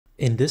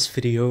In this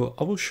video,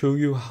 I will show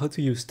you how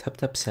to use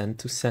TapTap Send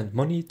to send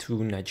money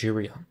to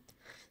Nigeria.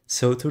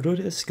 So to do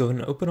this, go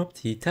and open up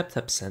the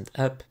TapTap Send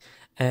app,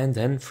 and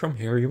then from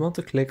here you want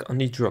to click on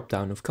the drop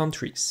down of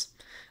countries.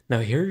 Now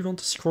here you want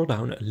to scroll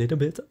down a little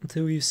bit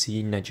until you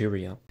see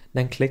Nigeria.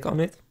 Then click on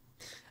it,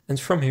 and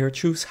from here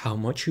choose how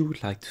much you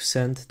would like to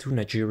send to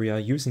Nigeria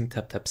using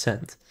TapTap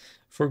Send.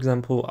 For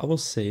example, I will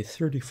say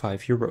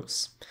 35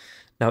 euros.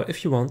 Now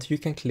if you want, you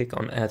can click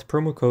on add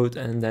promo code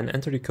and then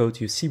enter the code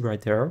you see right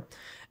there.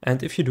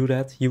 And if you do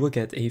that, you will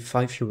get a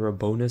 5 euro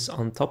bonus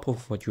on top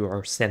of what you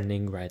are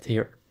sending right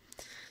here.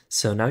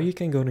 So now you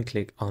can go and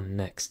click on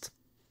next.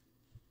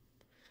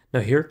 Now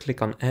here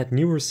click on add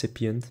new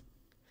recipient.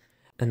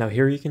 And now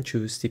here you can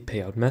choose the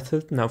payout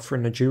method. Now for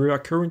Nigeria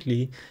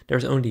currently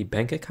there's only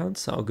bank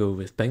accounts, so I'll go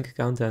with bank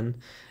account then.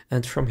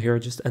 And from here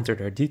just enter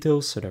their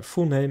details, so their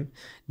full name,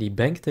 the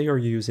bank they are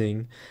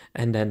using,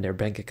 and then their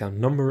bank account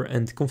number,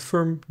 and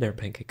confirm their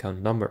bank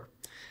account number.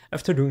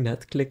 After doing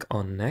that, click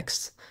on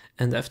next,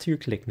 and after you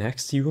click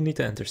next you will need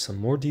to enter some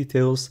more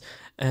details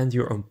and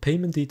your own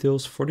payment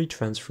details for the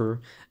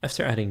transfer.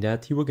 After adding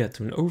that, you will get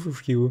to an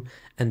overview,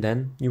 and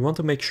then you want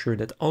to make sure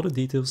that all the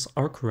details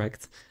are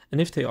correct,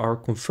 and if they are,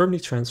 confirm the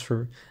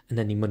transfer, and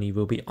then the money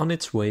will be on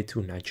its way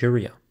to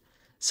Nigeria.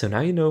 So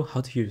now you know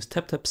how to use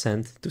TapTap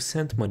Send to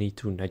send money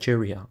to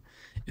Nigeria.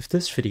 If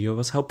this video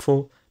was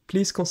helpful,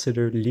 please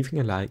consider leaving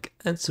a like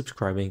and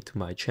subscribing to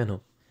my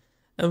channel.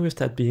 And with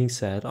that being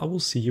said, I will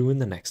see you in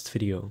the next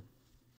video.